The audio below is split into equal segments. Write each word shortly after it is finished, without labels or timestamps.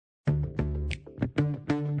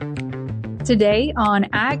today on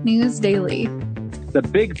Ag News Daily. The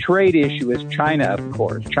big trade issue is China, of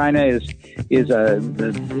course. China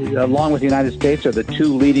along with the United States, are the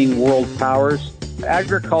two leading world powers.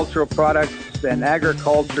 Agricultural products and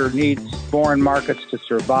agriculture needs foreign markets to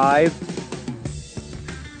survive.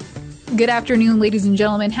 Good afternoon, ladies and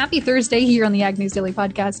gentlemen. Happy Thursday here on the Ag News Daily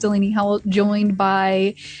podcast. Delaney Howell joined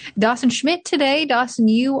by Dawson Schmidt today. Dawson,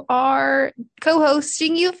 you are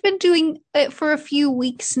co-hosting. You've been doing it for a few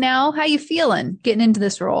weeks now. How you feeling getting into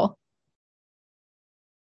this role?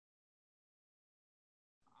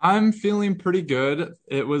 I'm feeling pretty good.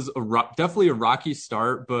 It was definitely a rocky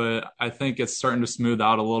start, but I think it's starting to smooth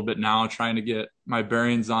out a little bit now, trying to get my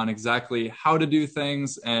bearings on exactly how to do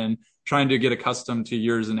things and trying to get accustomed to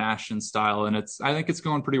yours and Ashton's style. And I think it's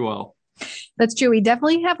going pretty well. That's true. We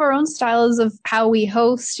definitely have our own styles of how we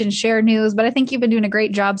host and share news, but I think you've been doing a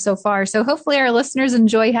great job so far. So hopefully our listeners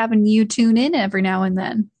enjoy having you tune in every now and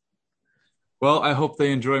then. Well, I hope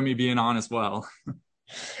they enjoy me being on as well.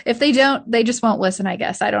 If they don't, they just won't listen, I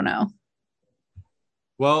guess. I don't know.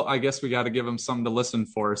 Well, I guess we got to give them something to listen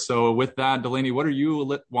for. So with that, Delaney, what are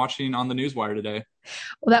you watching on the Newswire today?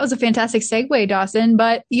 Well, that was a fantastic segue, Dawson.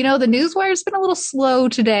 But, the Newswire's been a little slow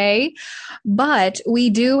today, but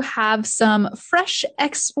we do have some fresh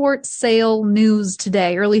export sale news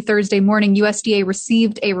today. Early Thursday morning, USDA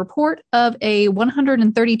received a report of a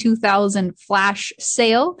 132,000 flash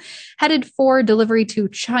sale headed for delivery to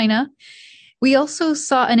China. We also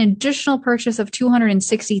saw an additional purchase of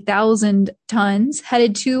 260,000 tons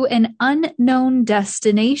headed to an unknown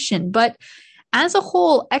destination. But as a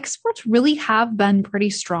whole, exports really have been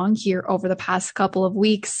pretty strong here over the past couple of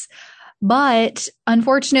weeks. But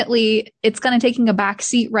unfortunately, it's kind of taking a back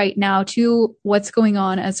seat right now to what's going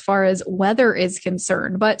on as far as weather is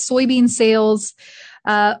concerned. But soybean sales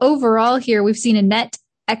overall here, we've seen a net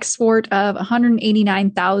export of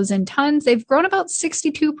 189,000 tons. They've grown about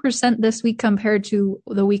 62% this week compared to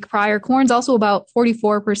the week prior. Corn's also about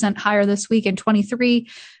 44% higher this week and 23%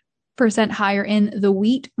 higher in the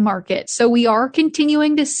wheat market. So we are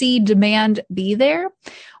continuing to see demand be there.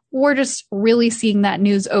 We're just really seeing that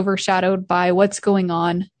news overshadowed by what's going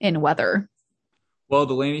on in weather. Well,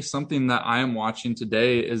 Delaney, something that I am watching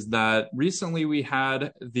today is that recently we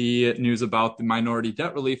had the news about the minority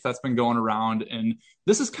debt relief that's been going around. And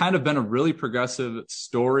this has kind of been a really progressive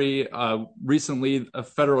story. Recently, a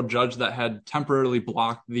federal judge that had temporarily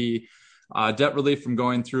blocked the debt relief from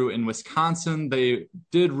going through in Wisconsin, they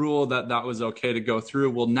did rule that that was okay to go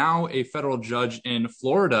through. Well, now a federal judge in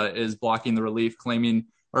Florida is blocking the relief, claiming,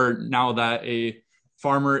 or now that a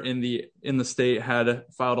farmer in the state had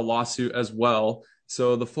filed a lawsuit as well.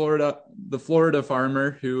 So the Florida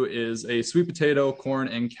farmer who is a sweet potato, corn,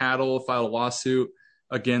 and cattle filed a lawsuit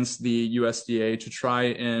against the USDA to try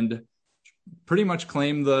and pretty much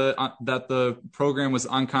claim that the program was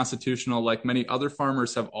unconstitutional, like many other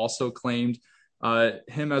farmers have also claimed.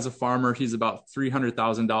 Him as a farmer, he's about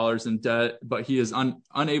 $300,000 in debt, but he is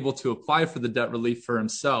unable to apply for the debt relief for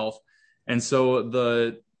himself. And so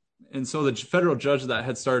the federal judge that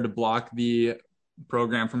had started to block the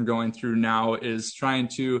program from going through now is trying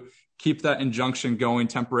to keep that injunction going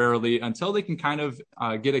temporarily until they can kind of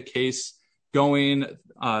get a case going.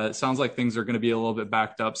 It sounds like things are going to be a little bit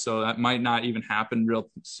backed up, so that might not even happen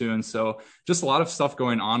real soon. So just a lot of stuff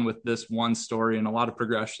going on with this one story and a lot of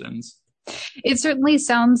progressions. It certainly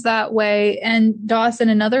sounds that way. And Dawson,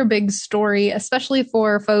 another big story, especially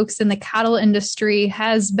for folks in the cattle industry,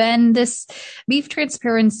 has been this beef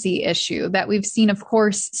transparency issue that we've seen, of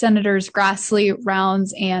course, Senators Grassley,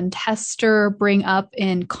 Rounds, and Tester bring up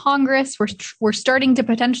in Congress. We're starting to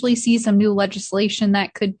potentially see some new legislation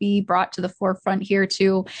that could be brought to the forefront here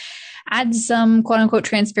to add some quote unquote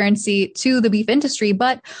transparency to the beef industry.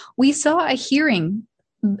 But we saw a hearing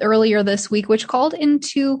earlier this week, which called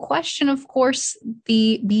into question, of course,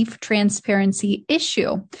 the beef transparency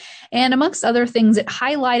issue. And amongst other things, it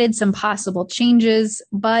highlighted some possible changes,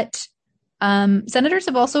 but senators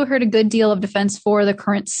have also heard a good deal of defense for the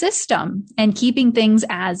current system and keeping things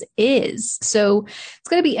as is. So it's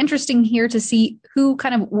going to be interesting here to see who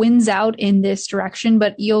kind of wins out in this direction,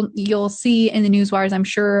 but you'll see in the newswires, I'm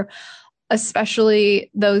sure, especially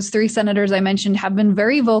those three senators I mentioned, have been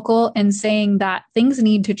very vocal in saying that things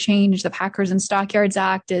need to change. The Packers and Stockyards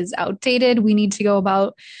Act is outdated. We need to go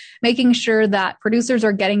about making sure that producers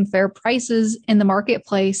are getting fair prices in the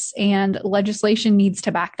marketplace, and legislation needs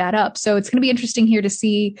to back that up. So it's going to be interesting here to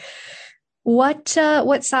see what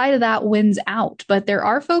side of that wins out. But there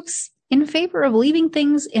are folks in favor of leaving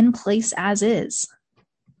things in place as is.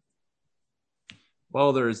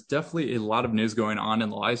 Well, there's definitely a lot of news going on in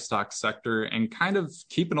the livestock sector, and kind of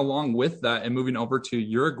keeping along with that and moving over to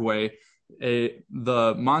Uruguay.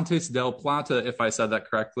 The Montes del Plata, if I said that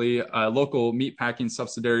correctly, a local meatpacking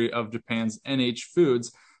subsidiary of Japan's NH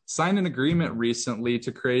Foods, signed an agreement recently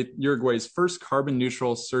to create Uruguay's first carbon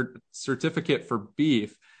neutral certificate for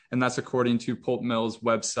beef. And that's according to Pulp Mill's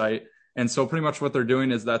website. And so pretty much what they're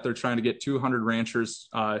doing is that they're trying to get 200 ranchers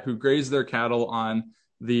who graze their cattle on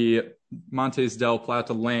the Montes del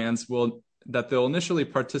Plata lands that they'll initially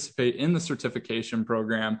participate in the certification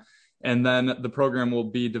program. And then the program will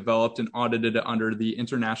be developed and audited under the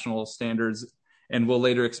international standards and will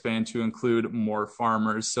later expand to include more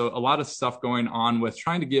farmers. So a lot of stuff going on with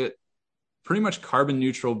trying to get pretty much carbon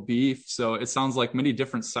neutral beef. So it sounds like many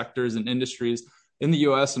different sectors and industries in the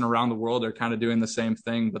US and around the world are kind of doing the same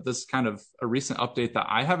thing. But this is kind of a recent update that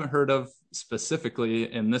I haven't heard of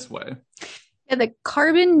specifically in this way. Yeah, the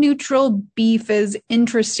carbon neutral beef is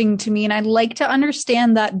interesting to me, and I'd like to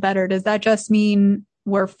understand that better. Does that just mean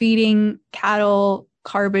we're feeding cattle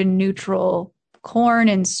carbon neutral corn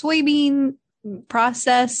and soybean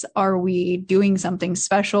process? Are we doing something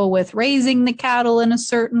special with raising the cattle in a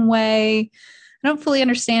certain way? I don't fully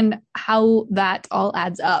understand how that all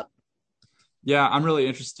adds up. Yeah, I'm really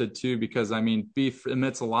interested too, because I mean, beef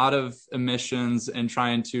emits a lot of emissions, and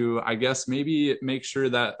trying to, I guess, maybe make sure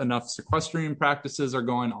that enough sequestering practices are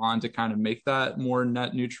going on to kind of make that more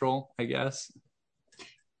net neutral, I guess.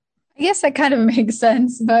 I guess that kind of makes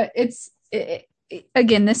sense, but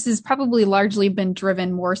again, this has probably largely been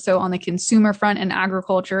driven more so on the consumer front, and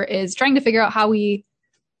agriculture is trying to figure out how we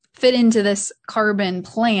fit into this carbon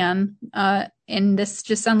plan. And this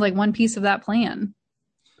just sounds like one piece of that plan.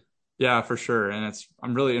 Yeah, for sure. And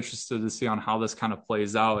I'm really interested to see on how this kind of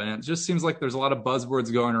plays out. And it just seems like there's a lot of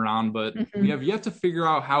buzzwords going around, but we have yet to figure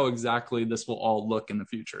out how exactly this will all look in the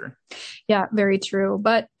future. Yeah, very true.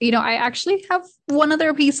 But, I actually have one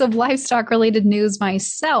other piece of livestock related news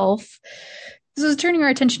myself. This is turning our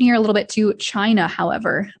attention here a little bit to China,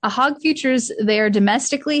 however. Hog futures there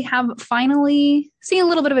domestically have finally seen a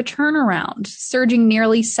little bit of a turnaround, surging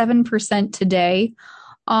nearly 7% today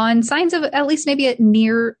on signs of at least maybe a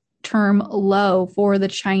near-term low for the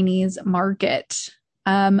Chinese market.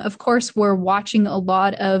 Of course, we're watching a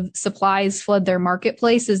lot of supplies flood their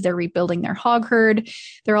marketplace as they're rebuilding their hog herd.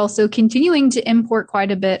 They're also continuing to import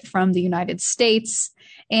quite a bit from the United States.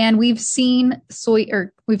 And we've seen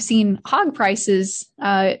hog prices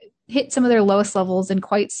hit some of their lowest levels in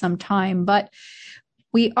quite some time. But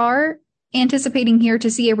we are anticipating here to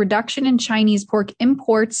see a reduction in Chinese pork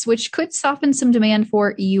imports, which could soften some demand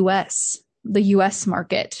for the U.S.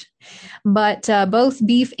 market. But both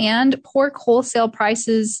beef and pork wholesale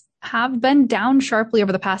prices have been down sharply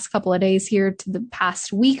over the past couple of days here to the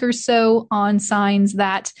past week or so, on signs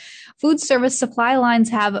that food service supply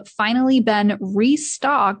lines have finally been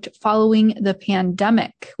restocked following the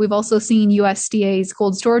pandemic. We've also seen USDA's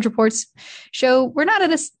cold storage reports show we're not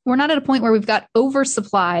at a point where we've got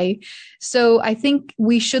oversupply. So I think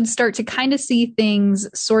we should start to kind of see things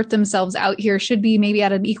sort themselves out here. Should be maybe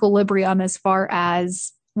at an equilibrium as far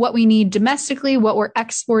as what we need domestically, what we're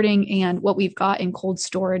exporting, and what we've got in cold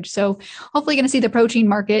storage. So hopefully going to see the protein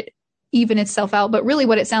market even itself out. But really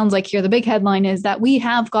what it sounds like here, the big headline is that we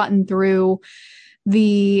have gotten through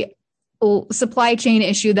the supply chain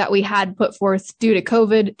issue that we had put forth due to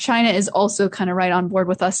COVID. China is also kind of right on board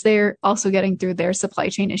with us. They're also getting through their supply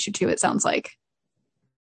chain issue too, it sounds like.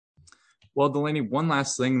 Well, Delaney, one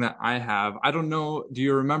last thing that I have, I don't know, do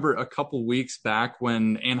you remember a couple weeks back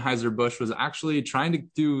when Anheuser-Busch was actually trying to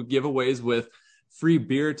do giveaways with free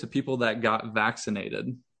beer to people that got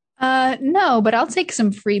vaccinated? No, but I'll take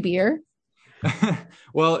some free beer.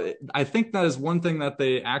 Well, I think that is one thing that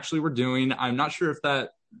they actually were doing. I'm not sure if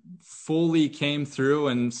that fully came through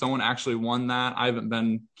and someone actually won that. I haven't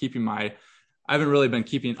really been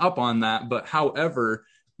keeping up on that, but however,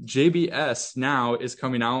 JBS now is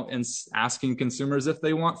coming out and asking consumers if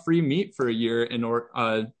they want free meat for a year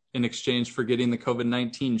in exchange for getting the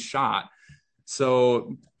COVID-19 shot.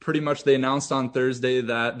 So pretty much they announced on Thursday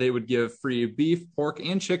that they would give free beef, pork,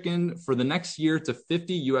 and chicken for the next year to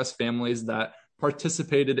 50 U.S. families that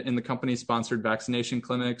participated in the company-sponsored vaccination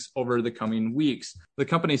clinics over the coming weeks. The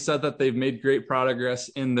company said that they've made great progress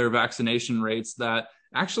in their vaccination rates that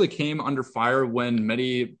actually came under fire when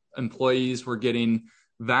many employees were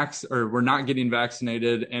were not getting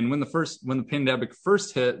vaccinated. And when the pandemic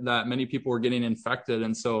first hit, that many people were getting infected.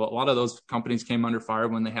 And so a lot of those companies came under fire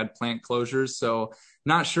when they had plant closures. So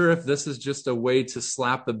not sure if this is just a way to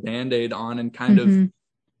slap the Band-Aid on and kind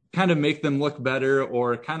of make them look better,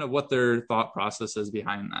 or kind of what their thought process is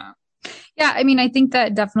behind that. Yeah. I mean, I think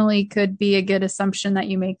that definitely could be a good assumption that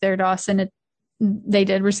you make there, Dawson. They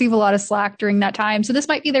did receive a lot of slack during that time. So this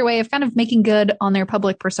might be their way of kind of making good on their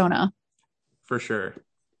public persona. for sure.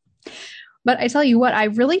 But I tell you what, I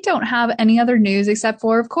really don't have any other news except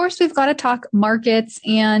for, of course, we've got to talk markets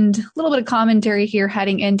and a little bit of commentary here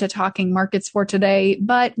heading into talking markets for today.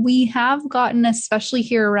 But we have gotten, especially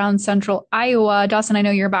here around central Iowa, Dawson, I know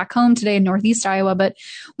you're back home today in northeast Iowa, but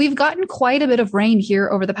we've gotten quite a bit of rain here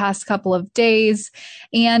over the past couple of days.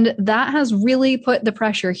 And that has really put the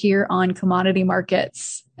pressure here on commodity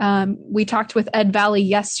markets. We talked with Ed Valley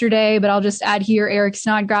yesterday, but I'll just add here Eric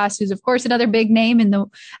Snodgrass, who's of course another big name in the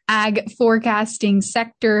ag forecasting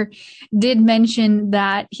sector, did mention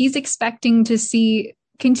that he's expecting to see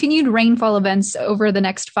continued rainfall events over the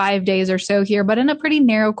next 5 days or so here, but in a pretty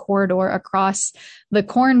narrow corridor across the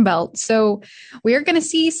Corn Belt. So we're going to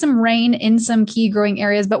see some rain in some key growing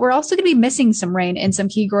areas, but we're also going to be missing some rain in some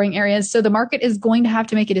key growing areas. So the market is going to have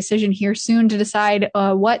to make a decision here soon to decide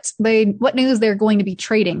what news they're going to be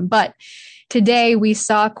trading. But today, we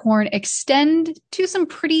saw corn extend to some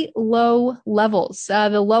pretty low levels,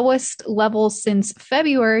 the lowest level since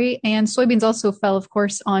February. And soybeans also fell, of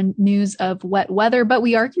course, on news of wet weather. But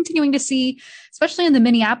we are continuing to see, especially in the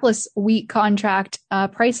Minneapolis wheat contract,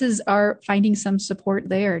 prices are finding some support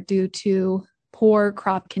there due to poor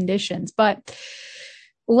crop conditions. But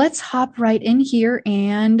let's hop right in here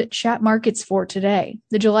and chat markets for today.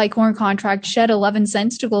 The July corn contract shed 11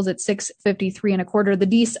 cents to close at 6.53 and a quarter. The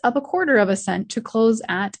Dees up a quarter of a cent to close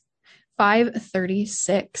at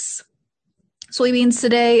 5.36. Soybeans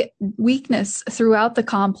today, weakness throughout the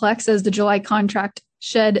complex as the July contract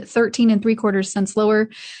shed 13 and 3/4 cents lower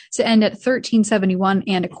to end at 13.71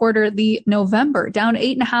 and a quarter. The November down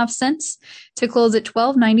 8.5 cents to close at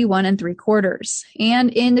 12.91 and 3/4. And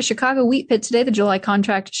in the Chicago wheat pit today, the July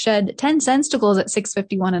contract shed 10 cents to close at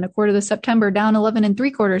 6.51 and a quarter. The September down 11 and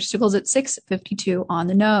 3/4 to close at 6.52 on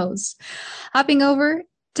the nose. Hopping over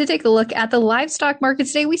to take a look at the livestock market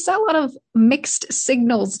today, we saw a lot of mixed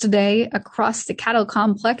signals today across the cattle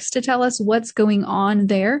complex to tell us what's going on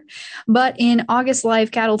there. But in August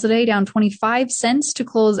live cattle today, down 25 cents to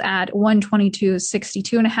close at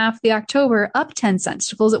 122.62 and a half. The October up 10 cents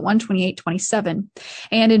to close at 128.27.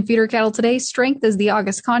 And in feeder cattle today, strength as the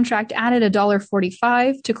August contract added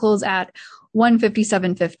 $1.45 to close at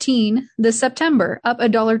 157.15. The September up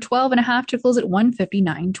 $1.12 and a half to close at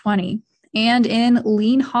 159.20. And in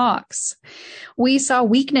lean hogs, we saw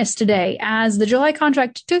weakness today as the July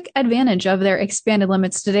contract took advantage of their expanded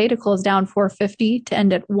limits today to close down 4.50 to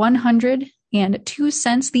end at 102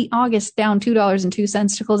 cents. The August down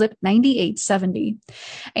 $2.02 to close at 98.70.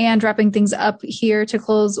 And wrapping things up here to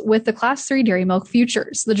close with the Class 3 dairy milk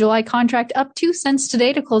futures. The July contract up 2 cents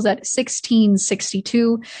today to close at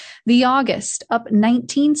 16.62. The August up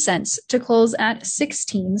 19 cents to close at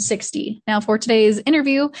 16.60. Now for today's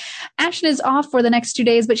interview, Ashton is off for the next 2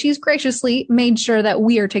 days, but she's graciously made sure that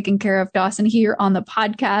we are taking care of Dawson here on the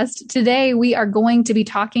podcast. Today, we are going to be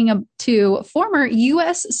talking to former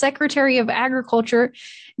U.S. Secretary of Agriculture,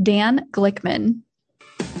 Dan Glickman.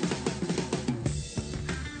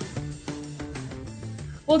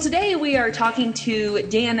 Well, today we are talking to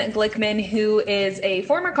Dan Glickman, who is a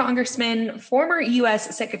former congressman, former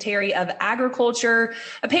U.S. Secretary of Agriculture.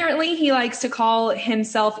 Apparently, he likes to call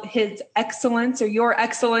himself His Excellence or Your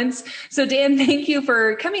Excellence. So, Dan, thank you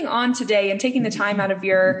for coming on today and taking the time out of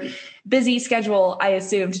your busy schedule, I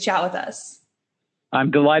assume, to chat with us.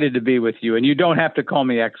 I'm delighted to be with you, and you don't have to call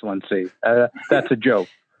me Excellency. That's a joke.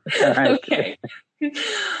 Right. Okay.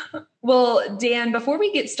 Well, Dan, before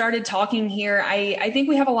we get started talking here, I think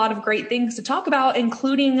we have a lot of great things to talk about,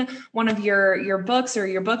 including one of your books or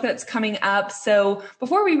your book that's coming up. So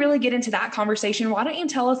before we really get into that conversation, why don't you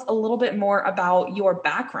tell us a little bit more about your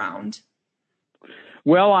background?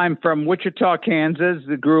 Well, I'm from Wichita, Kansas.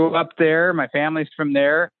 I grew up there. My family's from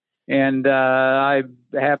there. And I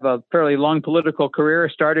have a fairly long political career,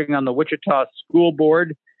 starting on the Wichita School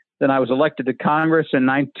Board. Then I was elected to Congress in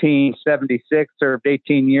 1976, served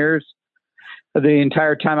 18 years. The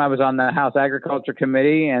entire time I was on the House Agriculture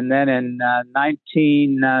Committee. And then in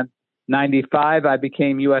 1995, I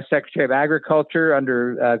became U.S. Secretary of Agriculture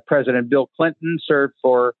under President Bill Clinton, served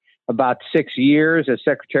for about 6 years as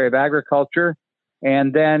Secretary of Agriculture.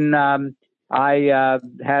 And then I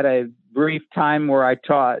had a brief time where I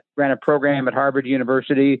ran a program at Harvard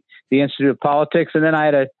University, the Institute of Politics. And then I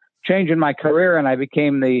had a change in my career, and I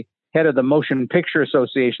became the head of the Motion Picture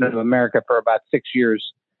Association of America for about 6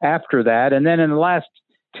 years after that. And then in the last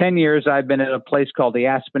 10 years, I've been at a place called the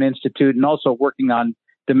Aspen Institute and also working on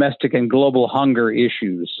domestic and global hunger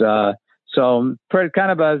issues. So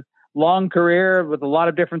kind of a long career with a lot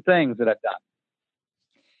of different things that I've done.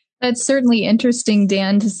 That's certainly interesting,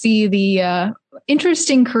 Dan, to see the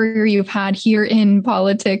interesting career you've had here in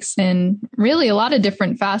politics and really a lot of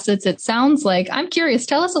different facets, it sounds like. I'm curious,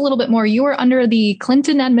 tell us a little bit more. You were under the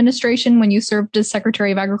Clinton administration when you served as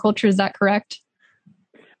Secretary of Agriculture. Is that correct?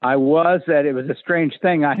 I was. That it was a strange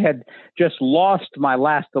thing. I had just lost my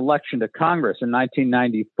last election to Congress in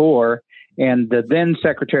 1994, and the then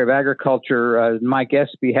Secretary of Agriculture, Mike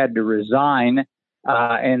Espy, had to resign.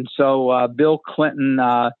 And so Bill Clinton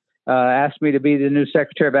asked me to be the new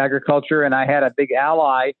Secretary of Agriculture, and I had a big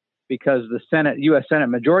ally because the U.S. Senate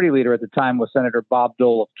Majority Leader at the time was Senator Bob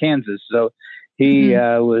Dole of Kansas. So he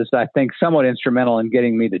was, I think, somewhat instrumental in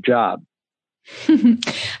getting me the job.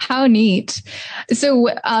 How neat. So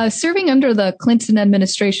serving under the Clinton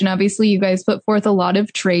administration, obviously you guys put forth a lot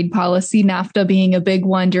of trade policy, NAFTA being a big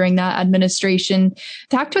one during that administration.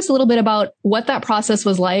 Talk to us a little bit about what that process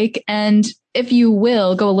was like. And if you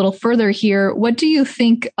will go a little further here, what do you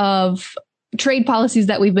think of trade policies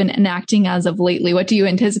that we've been enacting as of lately? What do you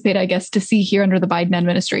anticipate, I guess, to see here under the Biden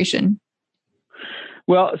administration?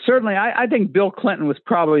 Well, certainly, I think Bill Clinton was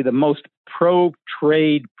probably the most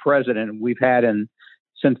pro-trade president we've had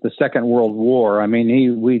since the Second World War. I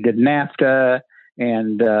mean, we did NAFTA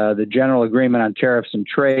and the General Agreement on Tariffs and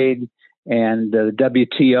Trade and the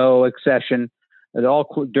WTO accession. It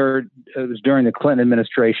was during the Clinton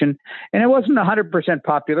administration. And it wasn't 100%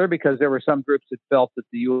 popular because there were some groups that felt that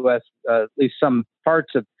the U.S., at least some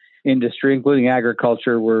parts of industry, including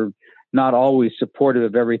agriculture, were not always supportive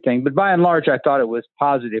of everything. But by and large, I thought it was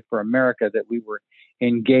positive for America that we were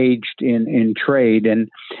engaged in trade. And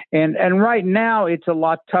right now, it's a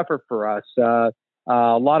lot tougher for us. A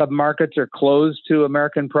lot of markets are closed to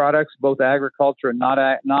American products, both agriculture and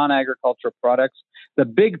non-agricultural products. The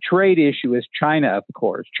big trade issue is China, of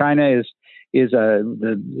course. China is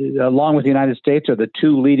along with the United States, are the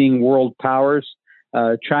two leading world powers.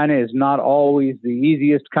 China is not always the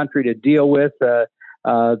easiest country to deal with.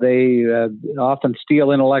 They often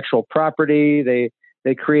steal intellectual property.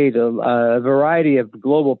 They create a variety of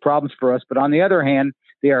global problems for us. But on the other hand,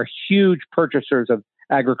 they are huge purchasers of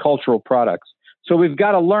agricultural products. So we've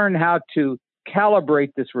got to learn how to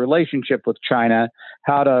calibrate this relationship with China,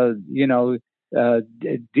 how to,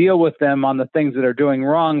 deal with them on the things that are doing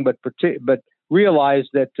wrong, but realize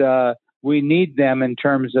that we need them in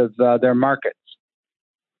terms of their markets.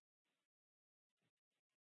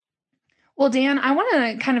 Well, Dan, I want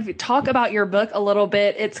to kind of talk about your book a little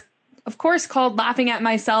bit. It's, of course, called Laughing at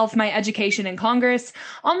Myself, My Education in Congress,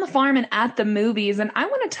 On the Farm and at the Movies. And I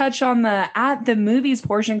want to touch on the at the movies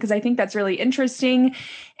portion because I think that's really interesting.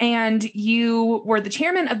 And you were the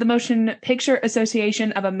chairman of the Motion Picture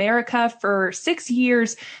Association of America for 6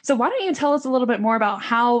 years. So why don't you tell us a little bit more about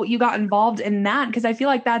how you got involved in that? Because I feel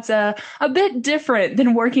like that's a bit different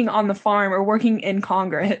than working on the farm or working in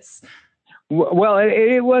Congress. Well,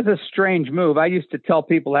 it was a strange move. I used to tell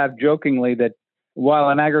people half jokingly that while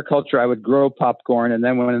in agriculture, I would grow popcorn, and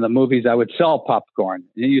then when in the movies, I would sell popcorn.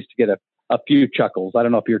 You used to get a few chuckles. I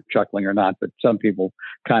don't know if you're chuckling or not, but some people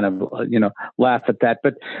kind of, laugh at that.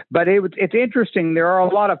 But it's interesting. There are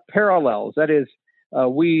a lot of parallels. That is,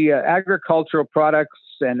 agricultural products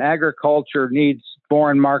and agriculture needs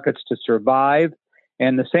foreign markets to survive.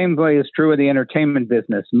 And the same way is true of the entertainment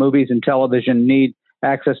business. Movies and television need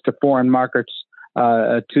access to foreign markets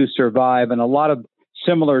to survive. And a lot of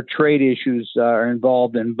similar trade issues are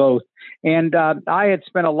involved in both. And I had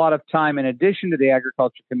spent a lot of time, in addition to the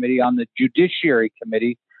Agriculture Committee, on the Judiciary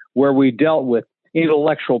Committee, where we dealt with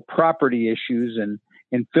intellectual property issues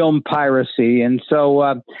and film piracy. And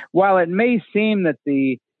so while it may seem that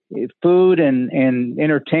the food and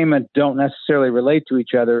entertainment don't necessarily relate to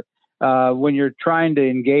each other, when you're trying to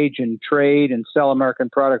engage in trade and sell American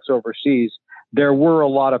products overseas, there were a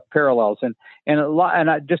lot of parallels, and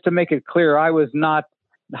just to make it clear, I was not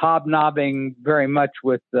hobnobbing very much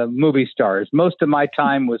with movie stars. Most of my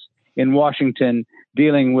time was in Washington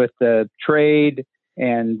dealing with trade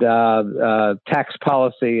and tax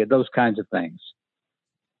policy, those kinds of things.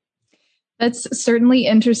 That's certainly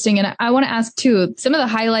interesting. And I want to ask, too, some of the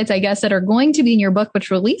highlights, I guess, that are going to be in your book, which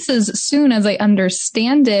releases soon, as I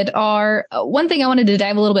understand it, are one thing I wanted to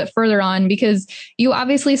dive a little bit further on, because you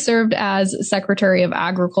obviously served as Secretary of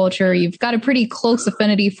Agriculture. You've got a pretty close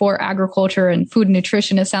affinity for agriculture and food and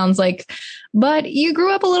nutrition, it sounds like. But you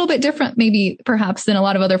grew up a little bit different, maybe perhaps, than a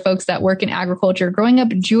lot of other folks that work in agriculture, growing up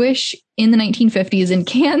Jewish in the 1950s in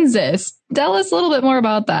Kansas. Tell us a little bit more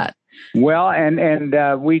about that. Well, and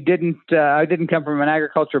we didn't. I didn't come from an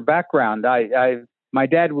agriculture background. My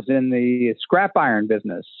dad was in the scrap iron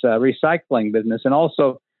business, recycling business, and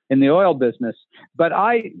also in the oil business. But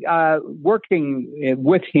working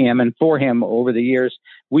with him and for him over the years,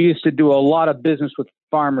 we used to do a lot of business with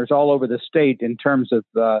farmers all over the state in terms of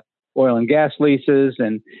oil and gas leases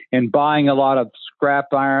and buying a lot of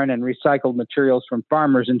scrap iron and recycled materials from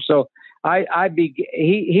farmers. And so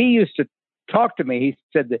he used to talk to me. He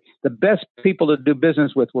said that the best people to do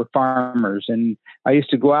business with were farmers. And I used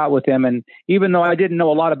to go out with him. And even though I didn't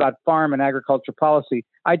know a lot about farm and agriculture policy,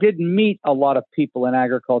 I did meet a lot of people in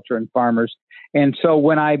agriculture and farmers. And so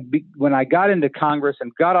when I got into Congress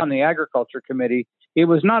and got on the agriculture committee, it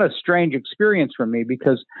was not a strange experience for me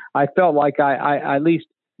because I felt like I at least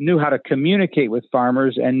knew how to communicate with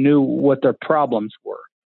farmers and knew what their problems were.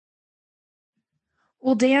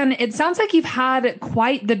 Well, Dan, it sounds like you've had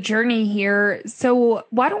quite the journey here. So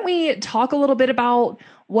why don't we talk a little bit about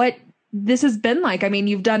what this has been like? I mean,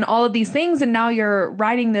 you've done all of these things and now you're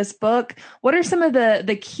writing this book. What are some of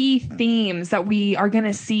the key themes that we are going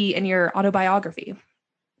to see in your autobiography?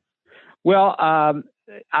 Well,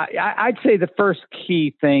 I'd say the first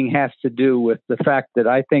key thing has to do with the fact that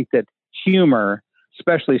I think that humor,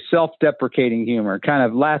 especially self-deprecating humor, kind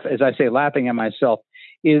of laughing at myself,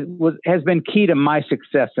 has been key to my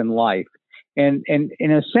success in life. And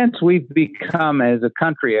in a sense, we've become, as a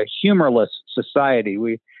country, a humorless society.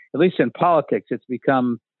 At least in politics, it's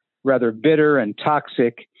become rather bitter and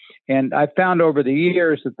toxic. And I found over the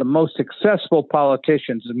years that the most successful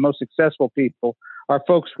politicians and most successful people are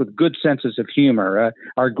folks with good senses of humor.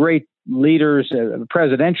 Our great leaders,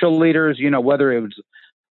 presidential leaders, whether it was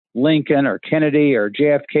Lincoln or Kennedy or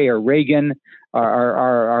JFK or Reagan,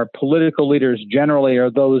 our political leaders generally are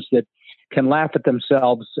those that can laugh at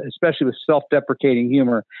themselves, especially with self-deprecating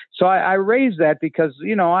humor. So I raise that because,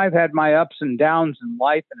 I've had my ups and downs in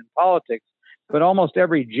life and in politics, but almost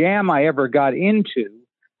every jam I ever got into,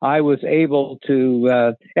 I was able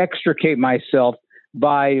to extricate myself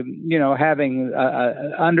by, having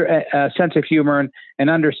a sense of humor and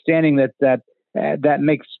understanding that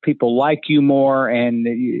makes people like you more, and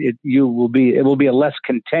it will be a less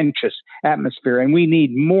contentious atmosphere. And we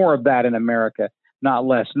need more of that in America, not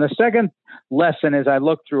less. And the second lesson, as I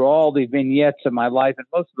look through all the vignettes of my life, and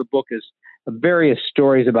most of the book is various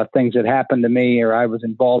stories about things that happened to me or I was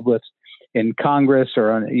involved with in Congress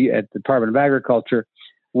or at the Department of Agriculture,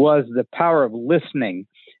 was the power of listening.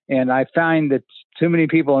 And I find that too many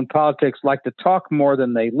people in politics like to talk more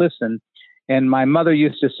than they listen. And my mother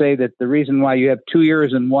used to say that the reason why you have two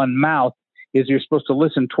ears and one mouth is you're supposed to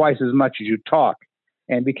listen twice as much as you talk.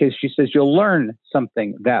 And because she says you'll learn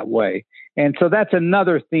something that way. And so that's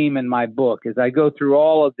another theme in my book as I go through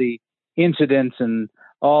all of the incidents and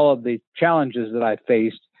all of the challenges that I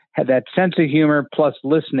faced. Had that sense of humor plus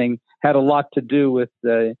listening had a lot to do with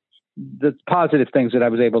the positive things that I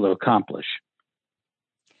was able to accomplish.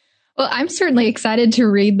 Well, I'm certainly excited to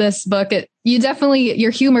read this book.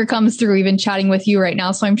 Your humor comes through even chatting with you right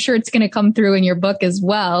now. So I'm sure it's going to come through in your book as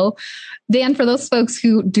well. Dan, for those folks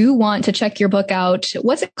who do want to check your book out,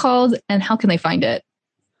 what's it called and how can they find it?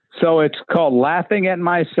 So it's called Laughing at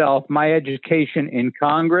Myself, My Education in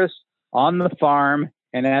Congress, on the Farm,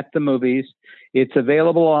 and at the Movies. It's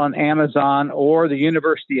available on Amazon or the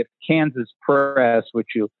University of Kansas Press, which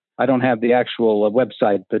I don't have the actual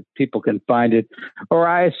website, but people can find it. Or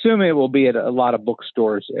I assume it will be at a lot of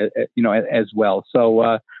bookstores, as well.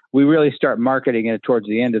 So we really start marketing it towards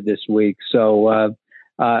the end of this week. So,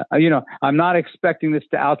 I'm not expecting this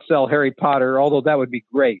to outsell Harry Potter, although that would be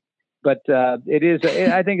great. But it is.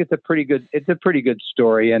 I think it's a pretty good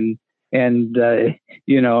story, and I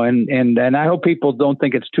hope people don't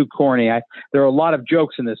think it's too corny. There are a lot of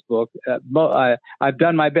jokes in this book. I've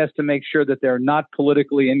done my best to make sure that they're not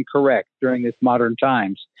politically incorrect during this modern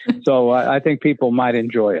times. So I think people might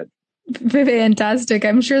enjoy it. Fantastic.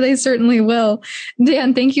 I'm sure they certainly will.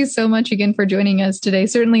 Dan, thank you so much again for joining us today.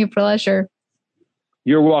 Certainly a pleasure.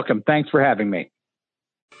 You're welcome. Thanks for having me.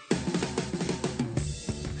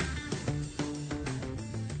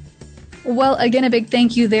 Well, again, a big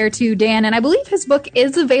thank you there to Dan. And I believe his book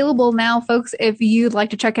is available now, folks, if you'd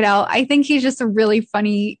like to check it out. I think he's just a really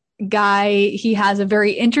funny guy. He has a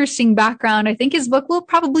very interesting background. I think his book will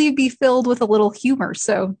probably be filled with a little humor.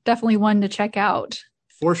 So definitely one to check out.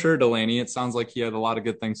 For sure, Delaney. It sounds like he had a lot of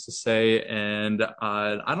good things to say. And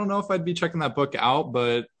I don't know if I'd be checking that book out,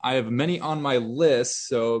 but I have many on my list.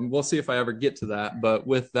 So we'll see if I ever get to that. But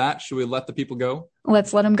with that, should we let the people go?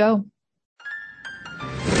 Let's let them go.